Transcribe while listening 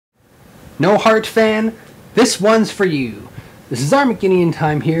No Heart fan, this one's for you. This is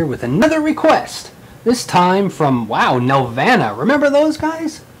ArmagideonTime here with another request. This time from, wow, Nelvana. Remember those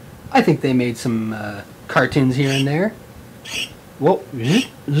guys? I think they made some cartoons here and there. Whoa.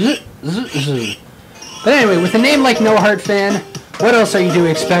 But anyway, with a name like No Heart fan, what else are you to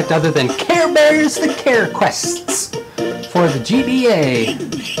expect other than Care Bears the Care Quests for the GBA?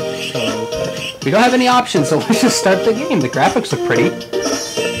 So, we don't have any options, so let's just start the game. The graphics look pretty.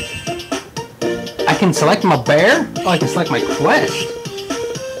 I can select my bear? Oh, I can select my quest.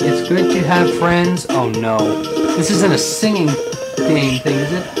 It's good to have friends. Oh no. This isn't a singing game thing,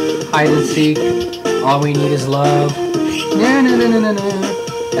 is it? Hide and seek. All we need is love. No, no, no, no, no, no.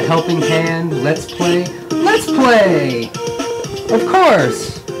 A helping hand. Let's play. Let's play! Of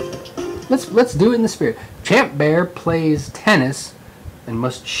course! Let's do it in the spirit. Champ Bear plays tennis and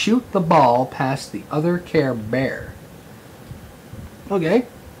must shoot the ball past the other Care Bear. Okay.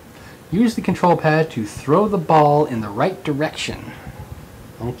 Use the control pad to throw the ball in the right direction.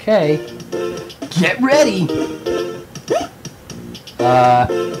 Okay. Get ready!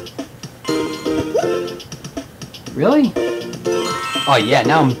 Really? Oh yeah,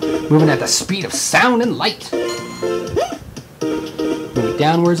 now I'm moving at the speed of sound and light. Move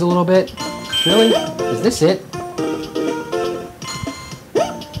downwards a little bit. Really? Is this it?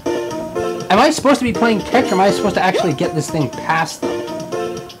 Am I supposed to be playing catch or am I supposed to actually get this thing past them?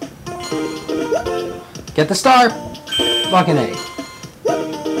 Get the star! Fucking A.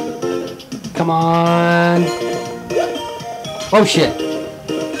 Come on. Oh shit.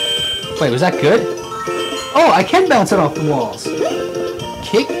 Wait, was that good? Oh, I can bounce it off the walls.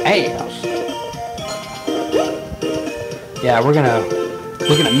 Kick ass. Yeah, we're gonna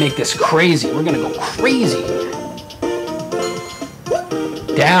make this crazy. We're gonna go crazy.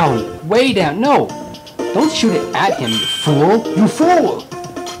 Down, way down. No, don't shoot it at him, you fool. You fool.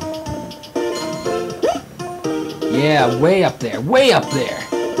 Yeah, way up there. Way up there.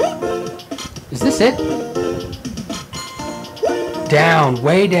 Is this it? Down,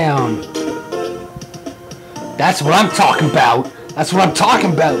 way down. That's what I'm talking about. That's what I'm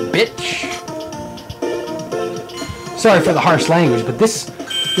talking about, bitch. Sorry for the harsh language, but this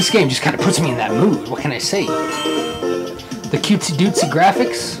game just kind of puts me in that mood. What can I say? The cutesy dootsy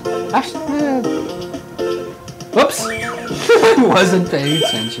graphics. Actually, whoops. I wasn't paying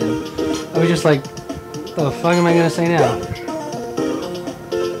attention. I was just like, what the fuck am I gonna say now?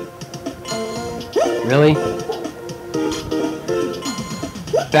 Really?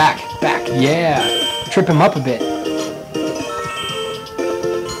 Back, yeah. Trip him up a bit.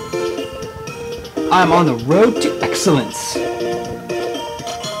 I'm on the road to excellence.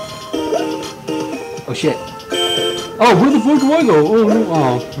 Oh shit. Oh, where the fuck do I go?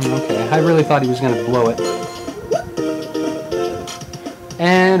 Oh, okay. I really thought he was gonna blow it.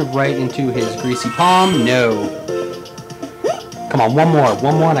 And right into his greasy palm. No. Come on, one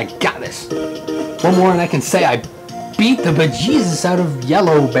more and I got this. One more and I can say I beat the bejesus out of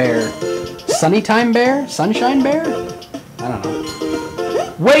Yellow Bear. Sunnytime Bear? Sunshine Bear? I don't know.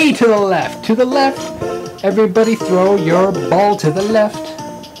 Way to the left! To the left! Everybody throw your ball to the left.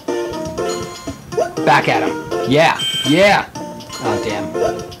 Back at him. Yeah! Yeah! Oh, damn.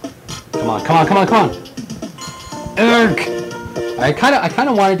 Come on, come on, come on, come on! Urgh! I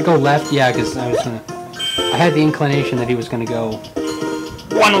kinda wanted to go left, yeah, because I had the inclination that he was gonna go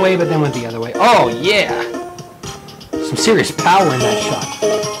one way, but then went the other way. Oh, yeah! Some serious power in that shot.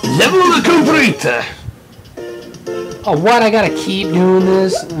 Level complete! Oh, what? I gotta keep doing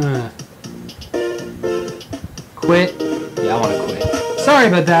this? Quit? Yeah, I wanna quit. Sorry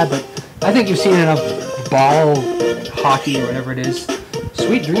about that, but I think you've seen enough ball hockey or whatever it is.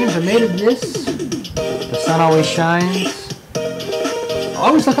 Sweet dreams are made of this. The sun always shines.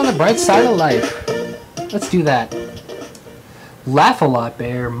 Always look on the bright side of life. Let's do that. Laugh-A-Lot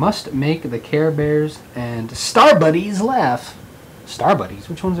Bear must make the Care Bears and Star Buddies laugh. Star Buddies?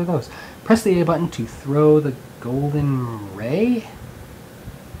 Which ones are those? Press the A button to throw the golden ray.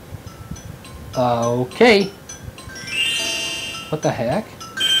 Okay. What the heck?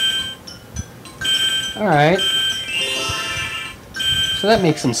 Alright. So that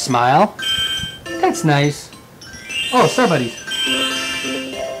makes them smile. That's nice. Oh, Star Buddies.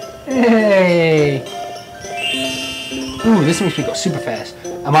 Hey! Ooh, this makes me go super fast.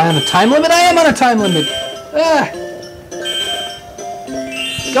 Am I on a time limit? I am on a time limit! Ah!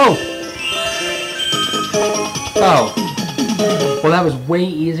 Go! Oh. Well, that was way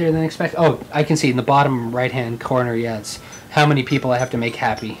easier than expected. Oh, I can see in the bottom right-hand corner, yeah, it's how many people I have to make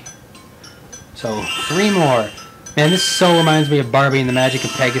happy. So, 3 more. Man, this so reminds me of Barbie and the Magic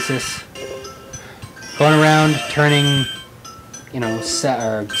of Pegasus. Going around, turning you know,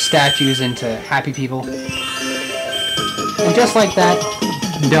 statues into happy people. And just like that,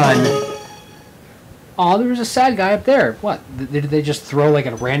 done. Oh, there was a sad guy up there. What? Did they just throw like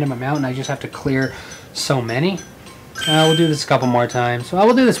a random amount and I just have to clear so many? We'll do this a couple more times. Well,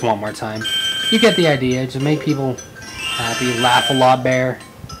 we'll do this one more time. You get the idea. Just make people happy. Laugh-a-lot bear.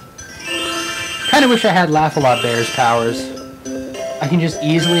 Kind of wish I had Laugh-a-lot bear's powers. I can just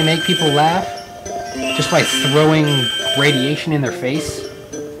easily make people laugh just by throwing radiation in their face.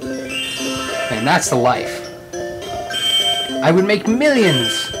 Man, that's the life. I would make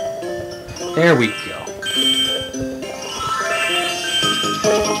millions. There we go.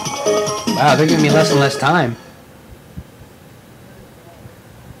 Wow, they're giving me less and less time.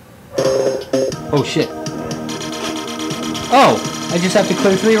 Oh shit. Oh, I just have to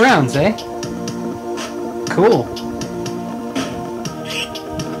clear 3 rounds, eh? Cool.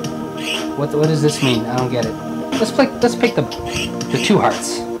 What does this mean? I don't get it. Let's pick the 2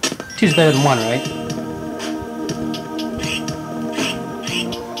 hearts. 2's better than 1, right?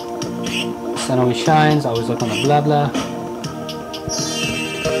 Sun always shines, always look on the blah blah.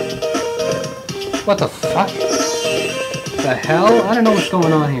 What the fuck? The hell? I don't know what's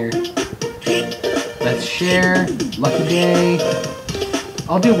going on here. Let's share. Lucky day.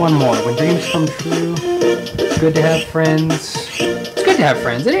 I'll do one more. When dreams come true. It's good to have friends. It's good to have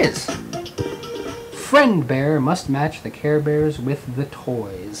friends. It is. Friend bear must match the Care Bears with the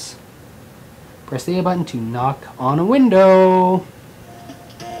toys. Press the A button to knock on a window.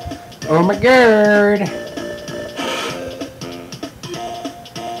 Oh my god.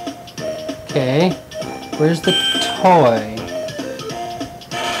 Okay. Where's the toy?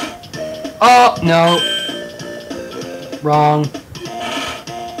 Oh, no. Wrong.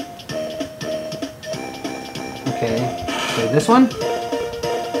 Okay. So this one?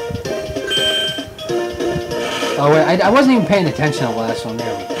 Oh, wait. I wasn't even paying attention to the last one.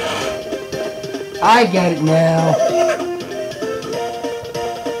 There we go. I get it now.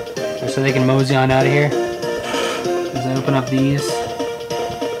 So they can mosey on out of here. As I open up these.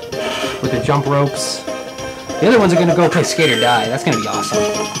 With the jump ropes. The other ones are going to go play Skate or Die. That's going to be awesome.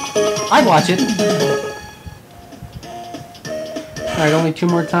 I'd watch it. Alright, only 2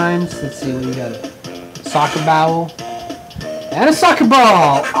 more times. Let's see what we got. Soccer ball. And a soccer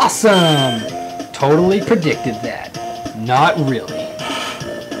ball! Awesome! Totally predicted that. Not really.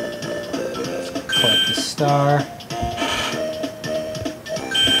 Let's collect the star.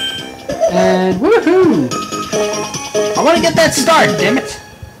 And woohoo! I want to get that star, damn it!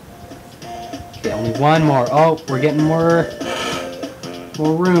 Okay, only 1 more. Oh, we're getting more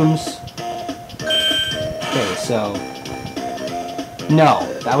rooms. Okay, so no,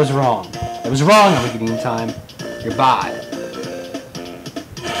 that was wrong. That was wrong, ArmagideonTime. You're bad.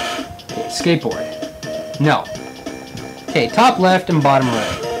 Okay, skateboard. No. Okay, top left and bottom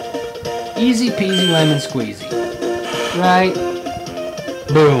right. Easy peasy lemon squeezy. Right.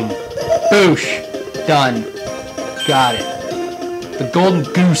 Boom. Boosh. Done. Got it. The golden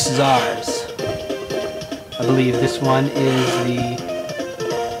goose is ours. I believe this one is the...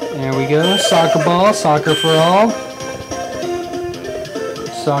 There we go. Soccer ball. Soccer for all.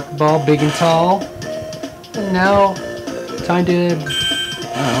 Soccer ball, big and tall. And now, time to, I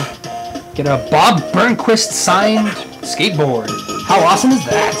don't know, get a Bob Burnquist signed skateboard. How awesome is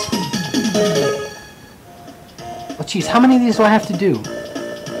that? Oh, jeez, how many of these do I have to do?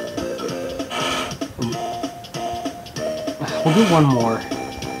 We'll do 1 more.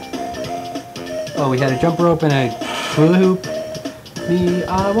 Oh, we had a jump rope and a hula hoop. Me,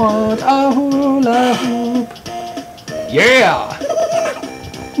 I want a hula hoop. Yeah!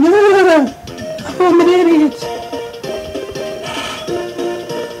 No! I'm an idiot!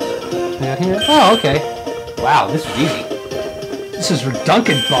 We got here? Oh, okay. Wow, this was easy. This is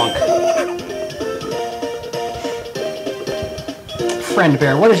redundant bunk. Friend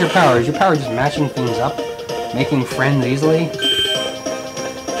bear, what is your power? Is your power just matching things up? Making friends easily?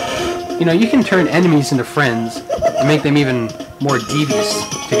 You know, you can turn enemies into friends and make them even more devious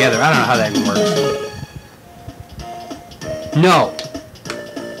together. I don't know how that even works. No.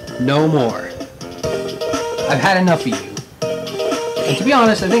 No more. I've had enough of you. And to be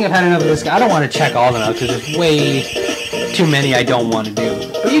honest, I think I've had enough of this guy. I don't want to check all of them out because there's way too many I don't want to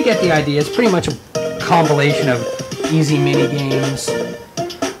do. But you get the idea. It's pretty much a compilation of easy mini games.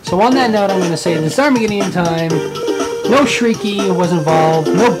 So on that note, I'm going to say this is ArmagideonTime. No Shrieky was involved,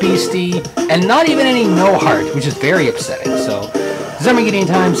 no Beastie, and not even any No Heart, which is very upsetting. So this is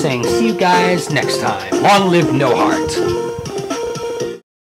ArmagideonTime saying see you guys next time. Long live No Heart.